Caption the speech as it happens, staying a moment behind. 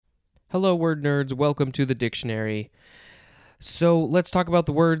Hello, word nerds. Welcome to the dictionary. So let's talk about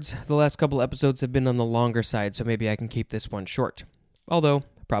the words. The last couple episodes have been on the longer side, so maybe I can keep this one short. Although,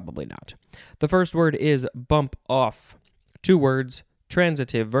 probably not. The first word is bump off. 2 words,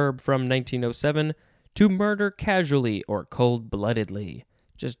 transitive verb from 1907, to murder casually or cold-bloodedly.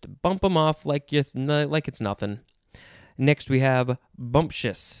 Just bump them off like it's nothing. Next we have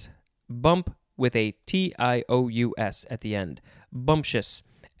bumptious. Bump with a T-I-O-U-S at the end. Bumptious.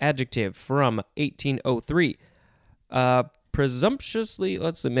 Adjective from 1803. Presumptuously,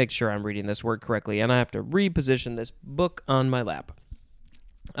 let's make sure I'm reading this word correctly, and I have to reposition this book on my lap.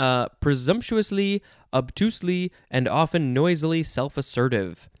 Presumptuously, obtusely, and often noisily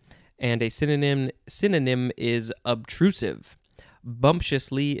self-assertive. And a synonym is obtrusive.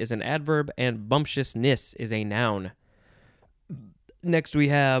 Bumptiously is an adverb, and bumptiousness is a noun. Next we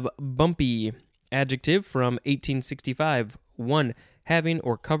have bumpy. Adjective from 1865. 1. Having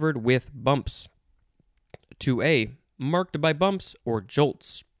or covered with bumps. 2a, marked by bumps or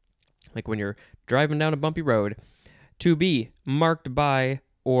jolts, like when you're driving down a bumpy road. 2b, marked by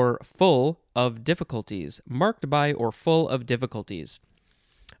or full of difficulties. Marked by or full of difficulties.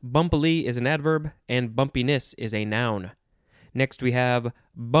 Bumpily is an adverb, and bumpiness is a noun. Next we have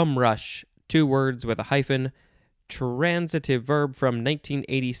bum rush, 2 words with a hyphen. Transitive verb from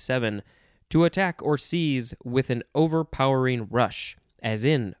 1987. To attack or seize with an overpowering rush, as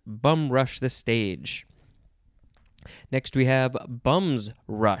in bum rush the stage. Next we have bums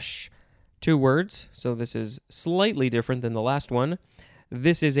rush. 2 words, so this is slightly different than the last one.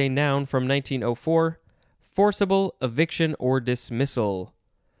 This is a noun from 1904. Forcible eviction or dismissal.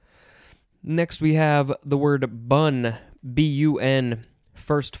 Next we have the word bun, B-U-N.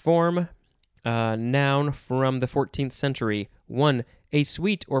 First form, noun from the 14th century. 1. A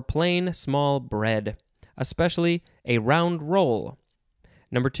sweet or plain small bread, especially a round roll.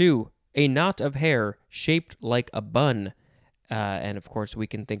 Number 2, a knot of hair shaped like a bun. And of course, we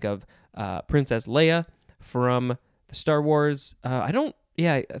can think of Princess Leia from the Star Wars. I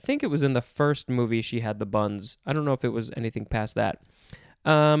think it was in the first movie she had the buns. I don't know if it was anything past that.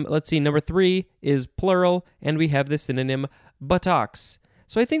 Let's see, number 3 is plural, and we have the synonym buttocks.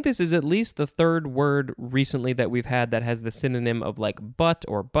 So I think this is at least the 3rd word recently that we've had that has the synonym of like butt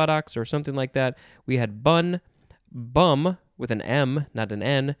or buttocks or something like that. We had bun, bum with an M, not an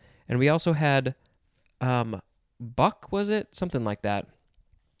N, and we also had buck, was it? Something like that.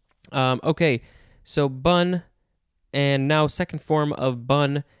 Okay, so bun, and now second form of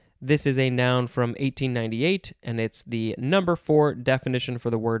bun. This is a noun from 1898, and it's the number 4 definition for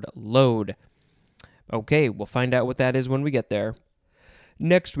the word load. Okay, we'll find out what that is when we get there.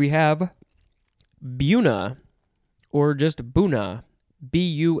 Next, we have buna, or just buna,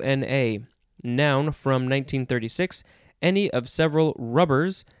 B-U-N-A, noun from 1936, any of several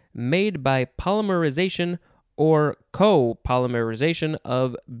rubbers made by polymerization or copolymerization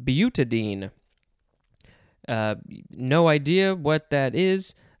of butadiene. No idea what that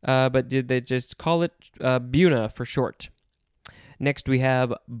is, but did they just call it buna for short? Next, we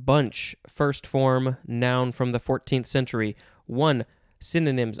have bunch, first form, noun from the 14th century. 1.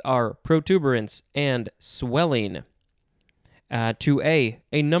 Synonyms are protuberance and swelling. 2a,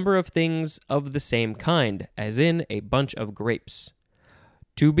 a number of things of the same kind, as in a bunch of grapes.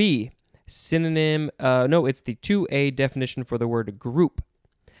 2b, synonym, it's the 2a definition for the word group,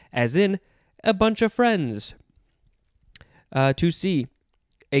 as in a bunch of friends. 2c,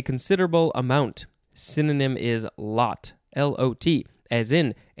 a considerable amount. Synonym is lot, L-O-T, as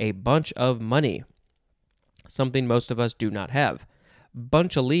in a bunch of money. Something most of us do not have.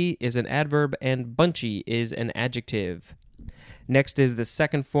 Bunchily is an adverb, and bunchy is an adjective. Next is the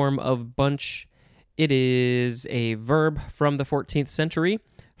second form of bunch. It is a verb from the 14th century.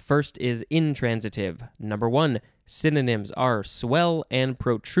 First is intransitive. Number 1, synonyms are swell and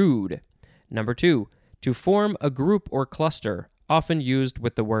protrude. Number 2, to form a group or cluster, often used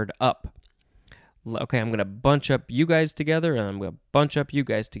with the word up. Okay, I'm going to bunch up you guys together, and I'm going to bunch up you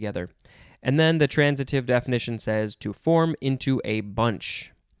guys together. And then the transitive definition says to form into a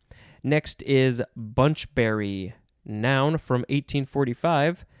bunch. Next is bunchberry, noun from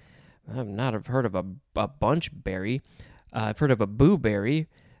 1845. I've not heard of a bunchberry. I've heard of a blueberry.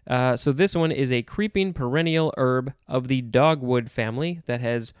 So this one is a creeping perennial herb of the dogwood family that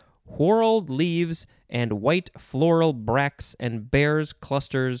has whorled leaves and white floral bracts and bears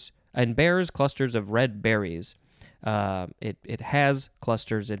clusters of red berries. It has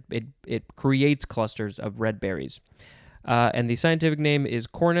clusters. It creates clusters of red berries. And the scientific name is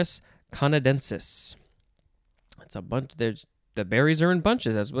Cornus canadensis. It's a bunch. The berries are in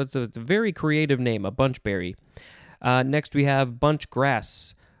bunches. It's a very creative name, a bunchberry. Next we have bunch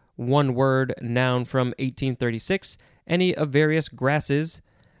grass, one word, noun from 1836, any of various grasses,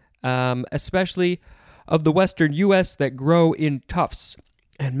 especially of the western U.S. that grow in tufts.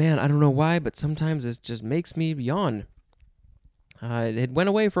 And man, I don't know why, but sometimes this just makes me yawn. It went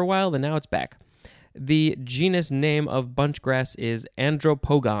away for a while, and now it's back. The genus name of bunchgrass is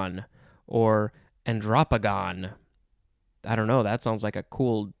Andropogon, or Andropogon. I don't know, that sounds like a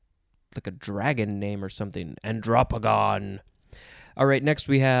cool, like a dragon name or something. Andropogon. All right, next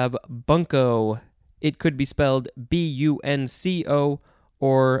we have bunco. It could be spelled B-U-N-C-O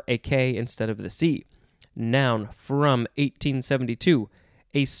or a K instead of the C. Noun from 1872,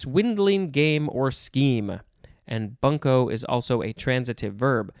 a swindling game or scheme. And bunco is also a transitive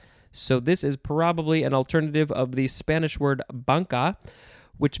verb. So this is probably an alternative of the Spanish word banca,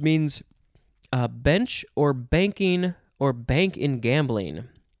 which means bench or banking or bank in gambling.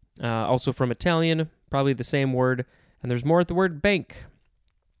 Also from Italian, probably the same word, and there's more at the word bank.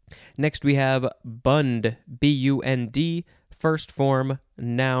 Next we have bund, B-U-N-D, first form,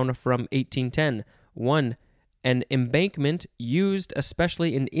 noun from 1810. 1. An embankment used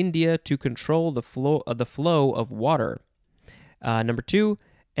especially in India to control the flow of water. Number 2,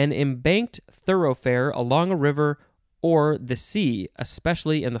 an embanked thoroughfare along a river or the sea,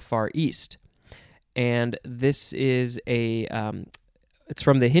 especially in the Far East. And this is it's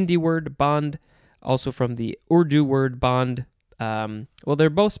from the Hindi word band, also from the Urdu word band. Well, they're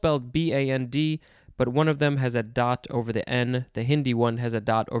both spelled B-A-N-D, but one of them has a dot over the N. The Hindi one has a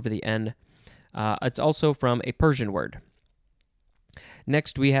dot over the N. It's also from a Persian word.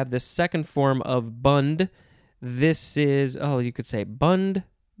 Next, we have the second form of bund. This is, you could say bund,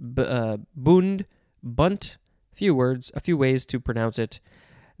 bund, bunt. Few words, a few ways to pronounce it.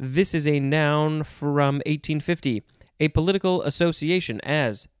 This is a noun from 1850. A political association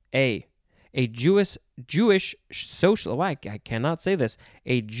as a Jewish social, I cannot say this,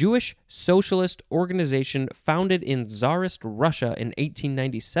 a Jewish socialist organization founded in Tsarist Russia in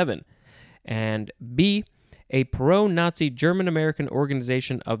 1897. And B, a pro-Nazi German-American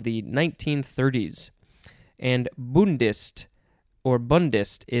organization of the 1930s. And Bundist, or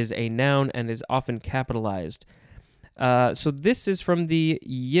Bundist, is a noun and is often capitalized. So this is from the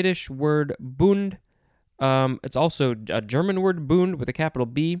Yiddish word Bund. It's also a German word Bund with a capital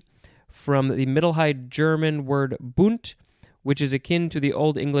B, from the Middle High German word Bund, which is akin to the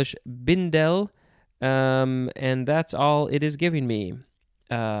Old English Bindel, and that's all it is giving me.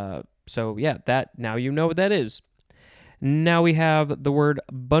 So yeah, that now you know what that is. Now we have the word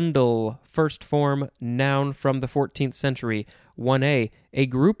bundle, first form, noun from the 14th century. 1a, a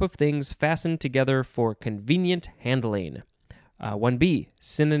group of things fastened together for convenient handling. 1b,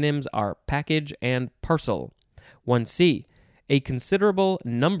 synonyms are package and parcel. 1c, a considerable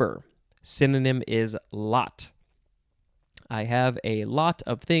number. Synonym is lot. I have a lot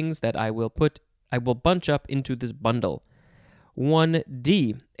of things that I will bunch up into this bundle.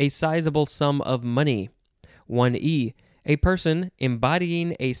 1d, a sizable sum of money. 1e, a person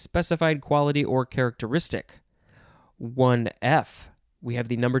embodying a specified quality or characteristic. 1f, we have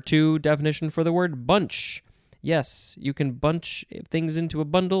the number 2 definition for the word bunch. Yes, you can bunch things into a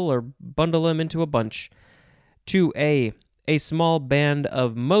bundle or bundle them into a bunch. 2a, a small band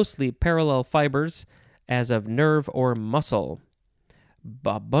of mostly parallel fibers, as of nerve or muscle.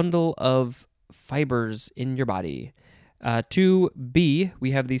 A bundle of fibers in your body. 2b,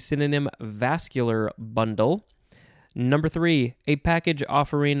 we have the synonym vascular bundle. Number 3, a package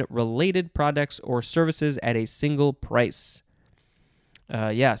offering related products or services at a single price.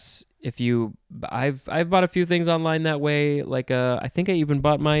 Yes, I've bought a few things online that way. Like I think I even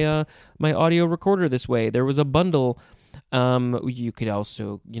bought my audio recorder this way. There was a bundle. You could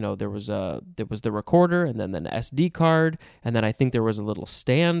also, there was the recorder and then an SD card, and then I think there was a little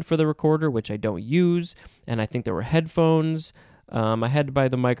stand for the recorder, which I don't use, and I think there were headphones. I had to buy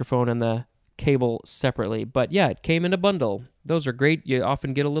the microphone and the cable separately, but yeah, it came in a bundle. Those are great. You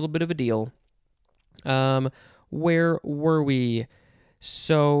often get a little bit of a deal. Where were we?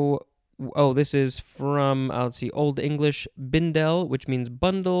 So, this is from, Old English, bindel, which means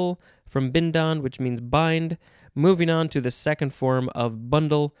bundle, from bindan, which means bind. Moving on to the second form of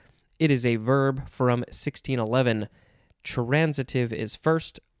bundle, it is a verb from 1611. Transitive is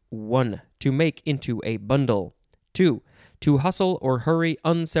first. 1, to make into a bundle. 2, to hustle or hurry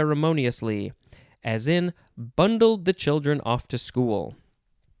unceremoniously, as in, bundled the children off to school.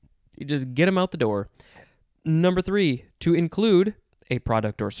 You just get them out the door. Number 3, to include a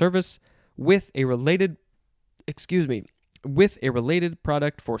product or service with a related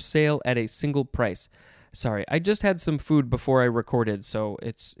product for sale at a single price. Sorry, I just had some food before I recorded, so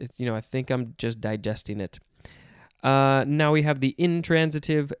it's I think I'm just digesting it. Now we have the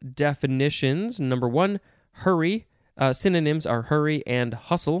intransitive definitions. Number 1, hurry. Synonyms are hurry and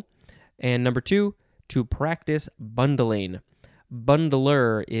hustle. And number 2, to practice bundling.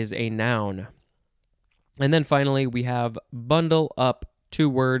 Bundler is a noun. And then finally, we have bundle up, 2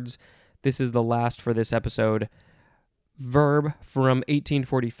 words. This is the last for this episode. Verb from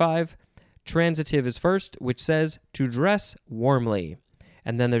 1845. Transitive is first, which says to dress warmly.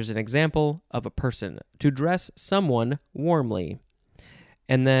 And then there's an example of a person, to dress someone warmly.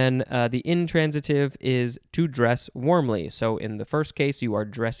 And then the intransitive is to dress warmly. So in the first case, you are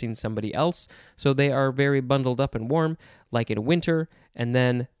dressing somebody else, so they are very bundled up and warm, like in winter. And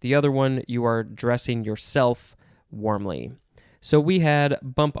then the other one, you are dressing yourself warmly. So we had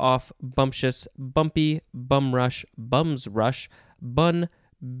bump off, bumptious, bumpy, bum rush, bums rush, bun,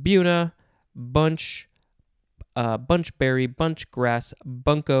 buna, bunch, bunchberry, bunch grass,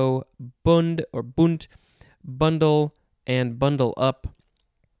 bunko, bund or bunt, bundle, and bundle up.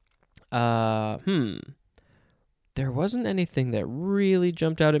 There wasn't anything that really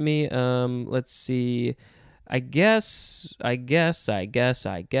jumped out at me. Let's see. I guess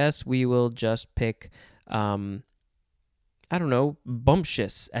we will just pick, I don't know,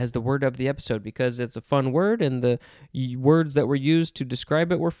 bumptious as the word of the episode because it's a fun word and the words that were used to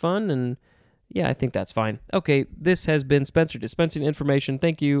describe it were fun. And yeah, I think that's fine. Okay, this has been Spencer dispensing information.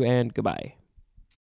 Thank you and goodbye.